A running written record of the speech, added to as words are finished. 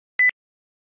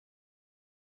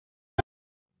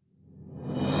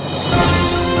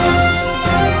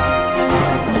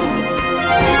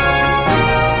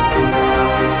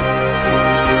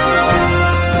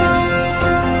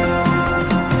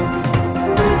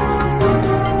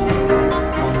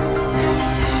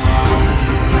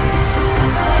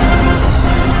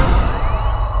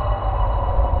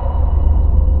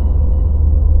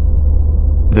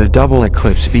double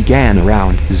eclipse began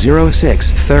around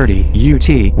 0630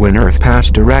 UT when Earth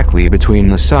passed directly between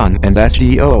the Sun and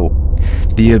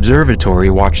SDO. The observatory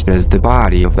watched as the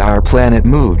body of our planet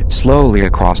moved slowly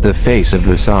across the face of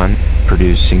the Sun,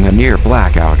 producing a near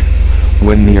blackout.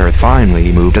 When the Earth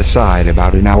finally moved aside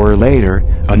about an hour later,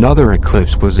 another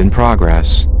eclipse was in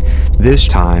progress. This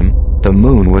time, the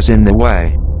Moon was in the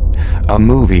way. A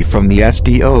movie from the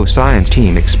SDO science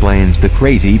team explains the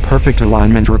crazy perfect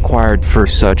alignment required for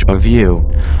such a view.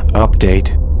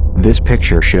 Update. This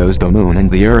picture shows the Moon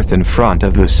and the Earth in front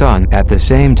of the Sun at the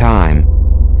same time.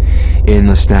 In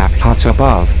the snapshots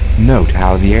above, note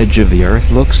how the edge of the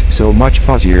Earth looks so much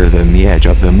fuzzier than the edge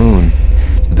of the Moon.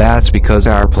 That's because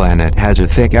our planet has a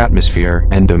thick atmosphere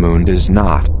and the Moon does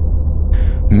not.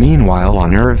 Meanwhile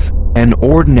on Earth, an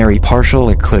ordinary partial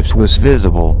eclipse was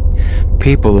visible.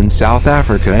 People in South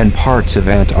Africa and parts of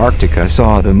Antarctica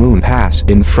saw the Moon pass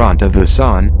in front of the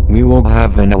Sun. We will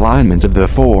have an alignment of the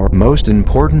four most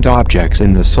important objects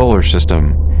in the solar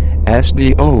system.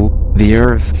 SDO, the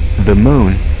Earth, the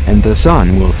Moon, and the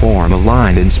Sun will form a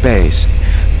line in space.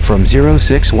 From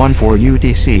 0614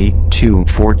 UTC to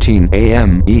 14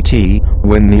 AM ET,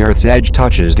 when the Earth's edge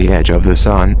touches the edge of the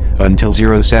Sun, until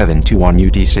 0721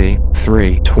 UTC,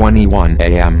 3:21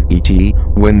 AM ET,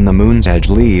 when the Moon's edge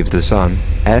leaves the Sun,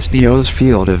 SDO's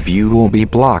field of view will be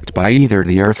blocked by either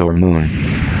the Earth or Moon.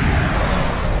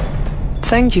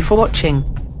 Thank you for watching.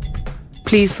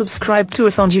 Please subscribe to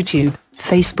us on YouTube,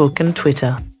 Facebook and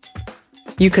Twitter.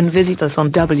 You can visit us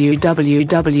on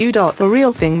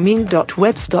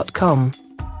www.therealthingmean.webs.com.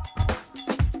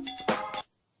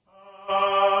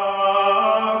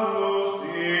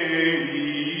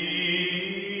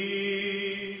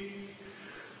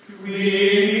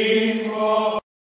 We